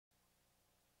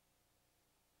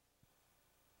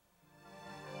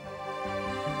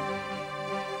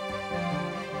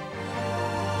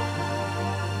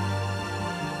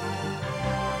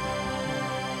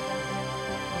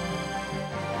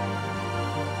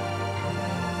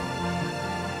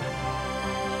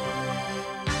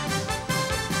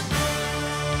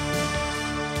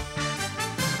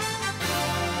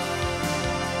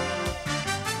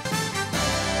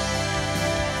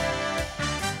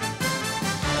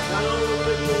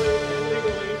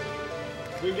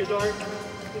start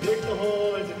to dig the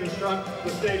hole and to construct the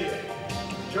stadium.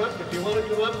 Chuck, if you want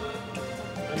to come up,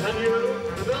 and hand you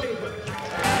the building permit.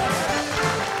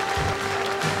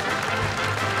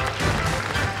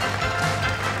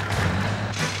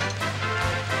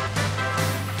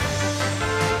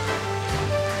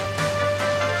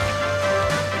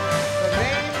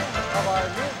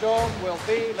 Dome will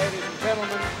be, ladies and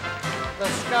gentlemen, the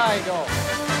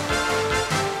SkyDome.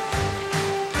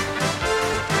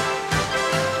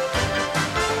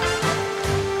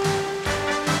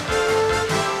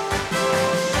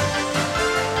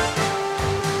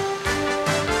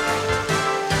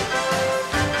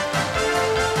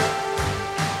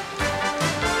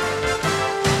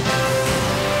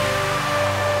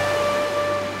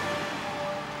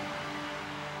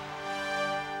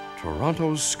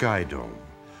 Toronto's SkyDome,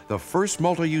 the first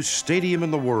multi-use stadium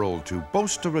in the world to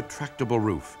boast a retractable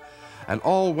roof, an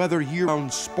all-weather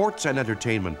year-round sports and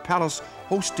entertainment palace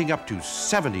hosting up to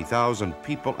 70,000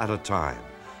 people at a time,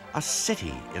 a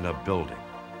city in a building.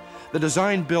 The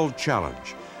design-build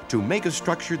challenge, to make a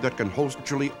structure that can host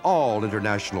virtually all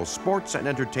international sports and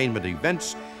entertainment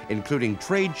events, including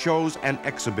trade shows and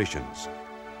exhibitions.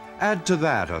 Add to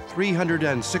that a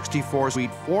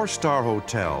 364-suite four-star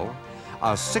hotel,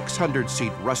 a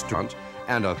 600-seat restaurant,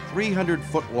 and a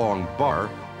 300-foot-long bar,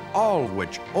 all of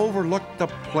which overlook the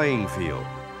playing field.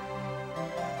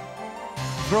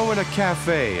 Throw in a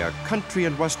cafe, a country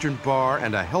and western bar,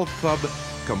 and a health club,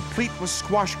 complete with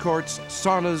squash courts,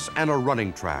 saunas, and a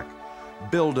running track.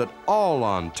 Build it all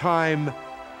on time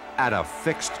at a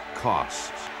fixed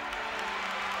cost.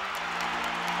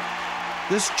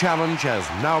 This challenge has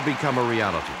now become a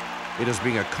reality. It is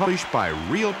being accomplished by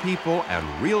real people and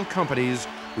real companies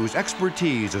whose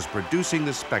expertise is producing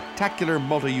this spectacular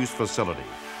multi-use facility.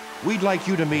 We'd like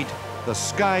you to meet the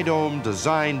SkyDome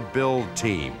Design Build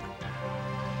team.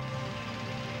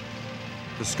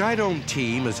 The SkyDome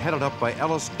team is headed up by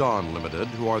Ellis Dawn Limited,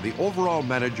 who are the overall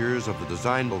managers of the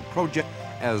design build project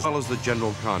as well as the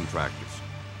general contractors.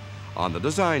 On the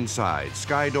design side,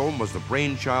 SkyDome was the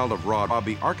brainchild of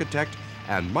Robbie, architect,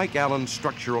 and Mike Allen,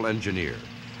 structural engineer.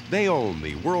 They own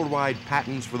the worldwide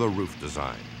patents for the roof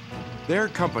design. Their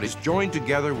companies joined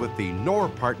together with the NOR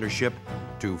partnership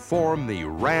to form the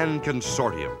RAN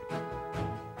Consortium.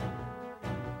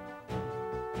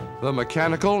 The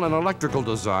mechanical and electrical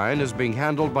design is being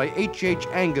handled by H.H.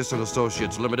 Angus &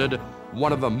 Associates Limited,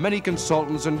 one of the many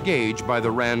consultants engaged by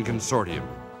the RAN Consortium.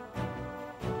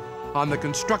 On the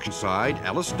construction side,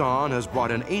 Ellis Dawn has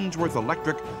brought in Ainsworth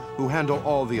Electric, who handle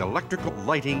all the electrical,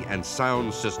 lighting, and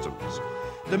sound systems.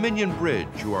 Dominion Bridge,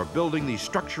 who are building the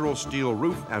structural steel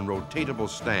roof and rotatable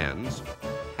stands,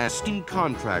 and Steam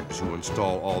Contractors, who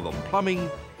install all the plumbing,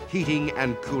 heating,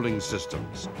 and cooling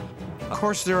systems. Of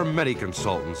course, there are many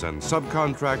consultants and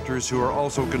subcontractors who are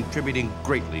also contributing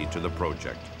greatly to the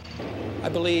project. I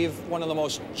believe one of the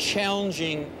most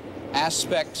challenging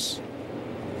aspects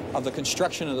of the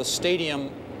construction of the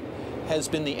stadium has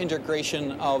been the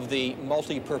integration of the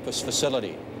multi-purpose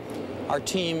facility. Our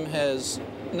team has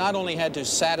not only had to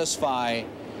satisfy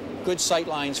good sight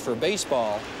lines for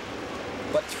baseball,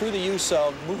 but through the use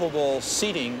of movable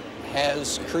seating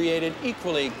has created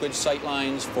equally good sight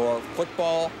lines for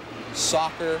football,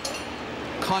 soccer,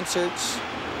 concerts,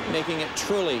 making it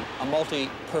truly a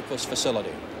multi-purpose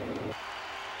facility.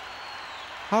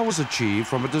 How was achieved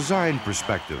from a design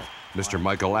perspective? Mr.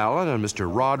 Michael Allen and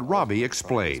Mr. Robbie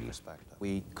explain.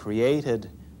 We created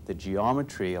the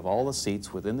geometry of all the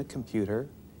seats within the computer,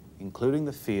 including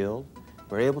the field.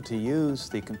 We're able to use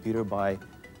the computer by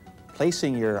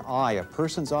placing your eye, a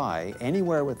person's eye,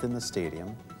 anywhere within the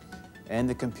stadium, and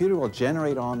the computer will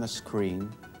generate on the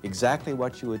screen exactly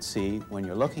what you would see when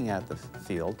you're looking at the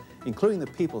field, including the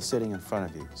people sitting in front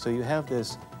of you. So you have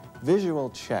this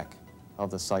visual check of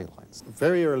the sightlines.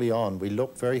 Very early on, we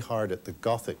looked very hard at the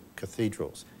Gothic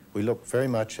cathedrals. We looked very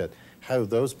much at how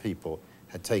those people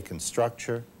had taken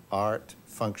structure, art,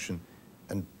 function,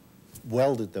 and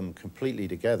welded them completely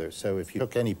together. So if you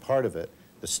took any part of it,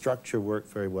 the structure worked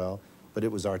very well, but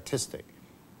it was artistic.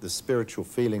 The spiritual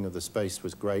feeling of the space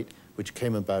was great, which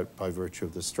came about by virtue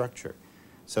of the structure.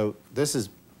 So this is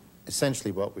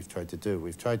essentially what we've tried to do.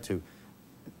 We've tried to,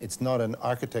 it's not an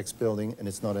architect's building and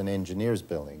it's not an engineer's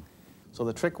building. So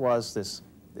the trick was this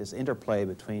interplay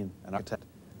between an architect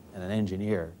and an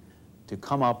engineer to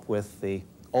come up with the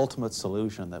ultimate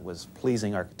solution that was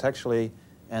pleasing architecturally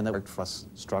and that worked for us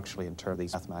structurally in terms of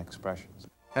these mathematical expressions.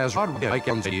 As Robbie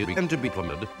began to be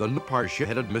implemented, the new partnership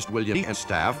headed Mr. William and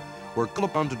staff were called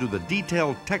upon to do the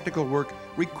detailed technical work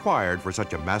required for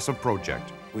such a massive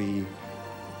project. We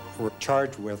were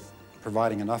charged with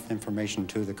providing enough information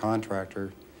to the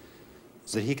contractor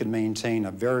so that he could maintain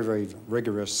a very, very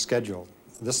rigorous schedule.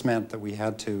 This meant that we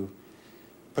had to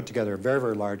put together a very,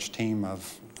 very large team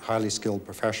of highly skilled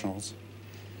professionals,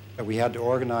 that we had to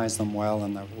organize them well,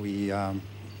 and that we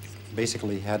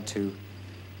basically had to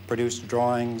produce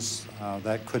drawings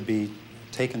that could be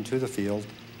taken to the field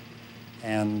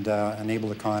and enable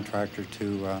the contractor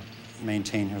to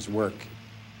maintain his work.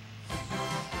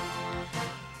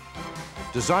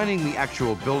 Designing the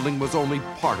actual building was only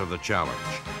part of the challenge.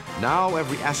 Now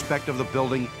every aspect of the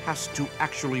building has to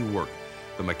actually work.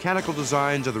 The mechanical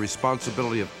designs are the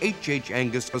responsibility of H.H.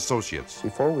 Angus Associates.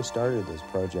 Before we started this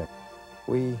project,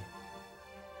 we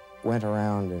went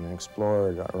around and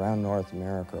explored around North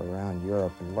America, around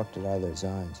Europe, and looked at other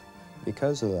designs.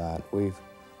 Because of that, we've,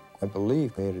 I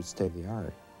believe, created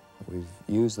state-of-the-art. We've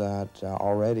used that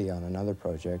already on another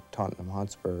project, Tottenham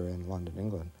Hotspur in London,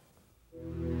 England.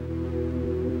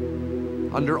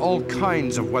 Under all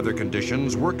kinds of weather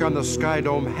conditions, work on the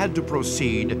SkyDome had to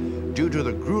proceed due to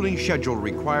the grueling schedule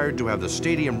required to have the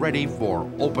stadium ready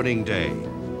for opening day.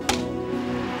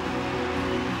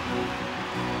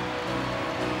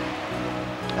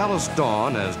 Alice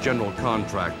Dawn, as general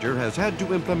contractor, has had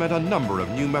to implement a number of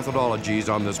new methodologies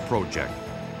on this project.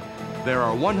 There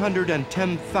are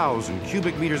 110,000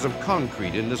 cubic meters of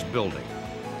concrete in this building.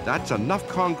 That's enough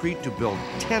concrete to build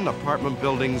 10 apartment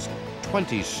buildings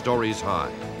 20 stories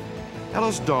high.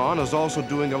 Alice Dawn is also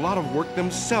doing a lot of work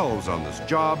themselves on this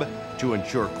job to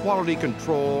ensure quality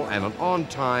control and an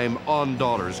on-time,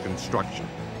 on-dollars construction.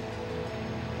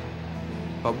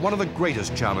 But one of the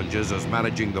greatest challenges is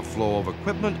managing the flow of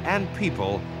equipment and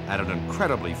people at an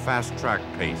incredibly fast-track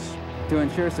pace. To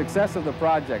ensure success of the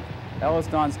project, Alice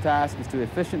Dawn's task is to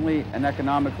efficiently and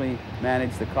economically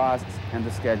manage the costs and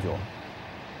the schedule.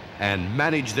 And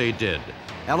manage they did.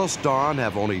 Alice Dawn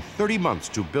have only 30 months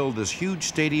to build this huge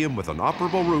stadium with an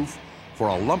operable roof for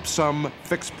a lump sum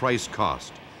fixed price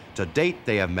cost. To date,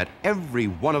 they have met every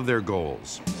one of their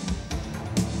goals.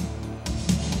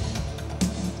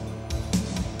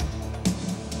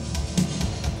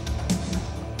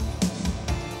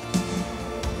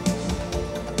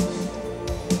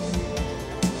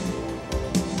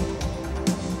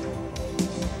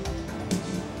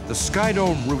 The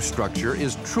SkyDome roof structure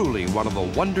is truly one of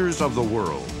the wonders of the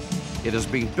world. It is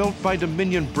being built by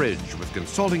Dominion Bridge with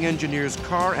consulting engineers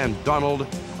Carr and Donald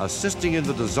assisting in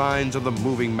the designs of the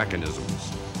moving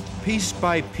mechanisms. Piece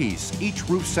by piece, each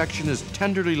roof section is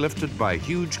tenderly lifted by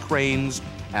huge cranes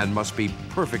and must be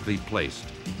perfectly placed.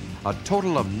 A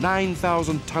total of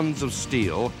 9,000 tons of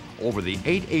steel over the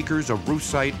 8 acres of roof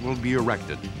site will be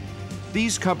erected.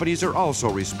 These companies are also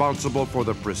responsible for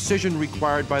the precision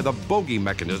required by the bogey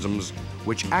mechanisms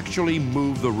which actually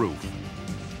move the roof.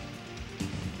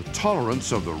 The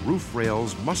tolerance of the roof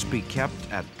rails must be kept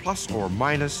at plus or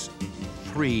minus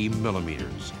 3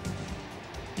 millimeters.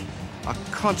 A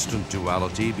constant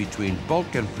duality between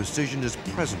bulk and precision is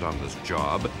present on this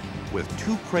job, with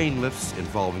 2 crane lifts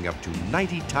involving up to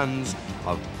 90 tons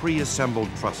of pre-assembled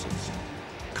trusses.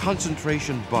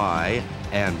 Concentration by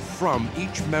and from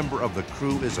each member of the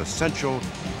crew is essential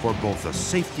for both the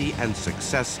safety and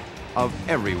success of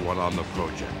everyone on the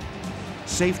project.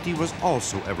 Safety was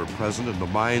also ever present in the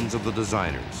minds of the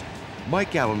designers.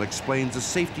 Mike Allen explains the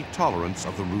safety tolerance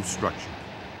of the roof structure.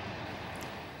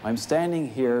 I'm standing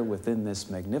here within this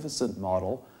magnificent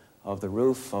model of the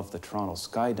roof of the Toronto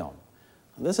SkyDome.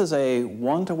 This is a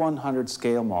 1:100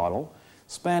 scale model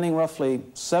spanning roughly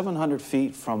 700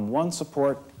 feet from one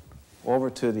support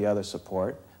over to the other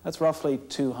support. That's roughly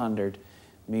 200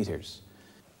 meters.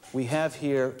 We have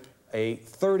here a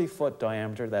 30-foot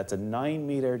diameter, that's a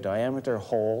 9-meter diameter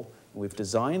hole. We've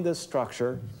designed this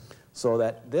structure so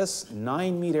that this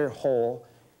 9-meter hole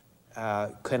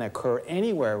can occur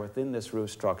anywhere within this roof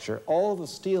structure. All the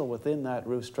steel within that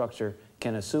roof structure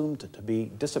can assume to be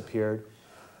disappeared,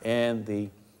 and the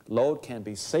load can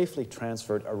be safely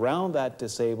transferred around that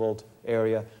disabled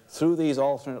area through these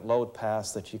alternate load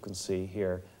paths that you can see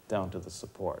here down to the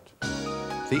support.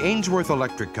 The Ainsworth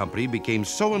Electric Company became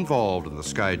so involved in the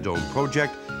SkyDome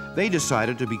project, they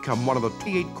decided to become one of the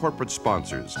 28 corporate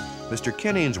sponsors. Mr.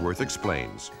 Ken Ainsworth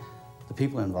explains. The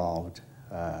people involved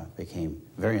became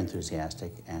very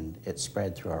enthusiastic, and it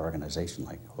spread through our organization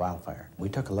like wildfire. We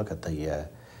took a look at the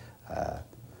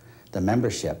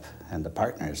membership and the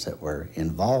partners that were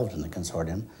involved in the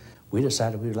consortium. We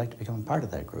decided we would like to become part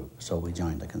of that group, so we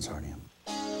joined the consortium.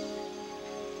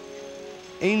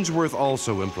 Ainsworth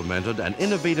also implemented an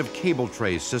innovative cable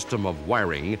tray system of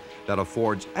wiring that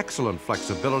affords excellent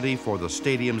flexibility for the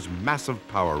stadium's massive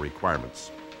power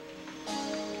requirements.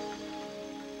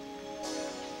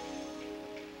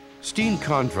 Steen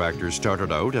Contractors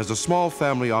started out as a small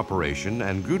family operation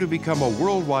and grew to become a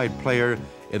worldwide player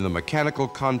in the mechanical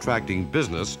contracting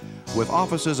business with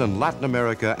offices in Latin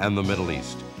America and the Middle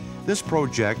East. This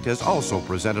project has also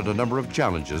presented a number of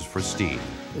challenges for Steen.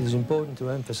 It is important to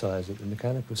emphasize that the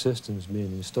mechanical systems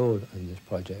being installed in this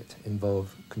project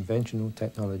involve conventional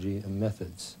technology and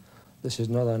methods. This is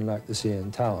not unlike the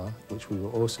CN Tower, which we were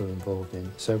also involved in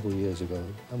several years ago,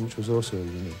 and which was also a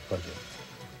unique project.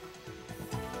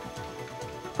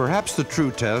 Perhaps the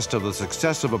true test of the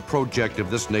success of a project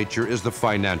of this nature is the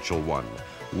financial one.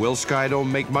 Will SkyDome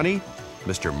make money?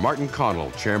 Mr. Martin Connell,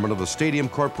 chairman of the Stadium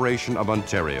Corporation of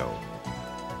Ontario.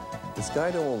 The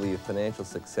SkyDome will be a financial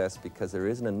success because there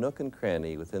isn't a nook and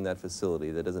cranny within that facility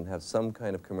that doesn't have some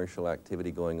kind of commercial activity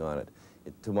going on it.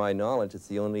 To my knowledge, it's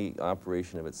the only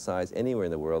operation of its size anywhere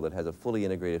in the world that has a fully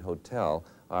integrated hotel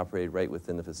operated right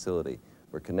within the facility.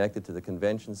 We're connected to the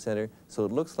convention center, so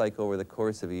it looks like over the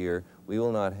course of a year, we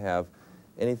will not have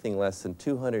anything less than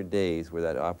 200 days where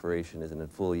that operation isn't in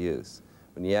full use.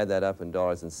 When you add that up in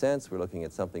dollars and cents, we're looking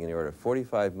at something in the order of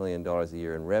 $45 million a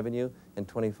year in revenue and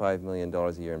 $25 million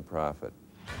a year in profit.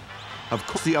 Of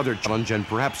course, the other challenge, and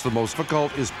perhaps the most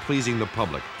difficult, is pleasing the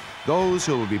public, those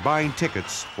who will be buying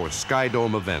tickets for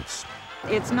SkyDome events.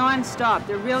 It's non-stop.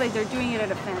 They're doing it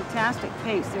at a fantastic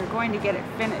pace. They're going to get it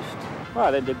finished. Well,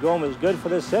 the dome is good for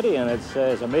this city, and it's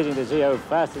amazing to see how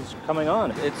fast it's coming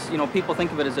on. It's, you know, people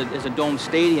think of it as a dome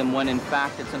stadium when in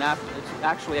fact it's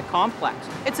actually a complex.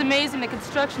 It's amazing. The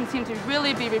construction seems to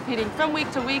really be repeating from week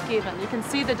to week even. You can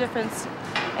see the difference,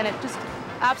 and it's just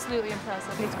absolutely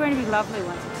impressive. It's going to be lovely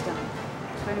once it's done.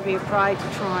 It's going to be a pride to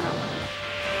Toronto.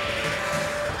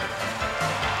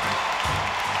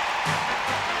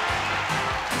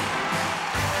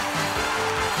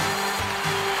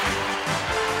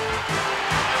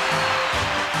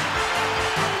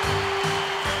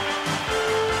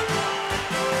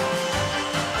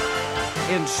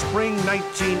 In spring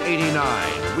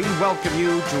 1989, we welcome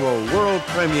you to a world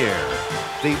premiere,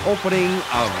 the opening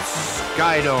of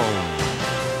SkyDome.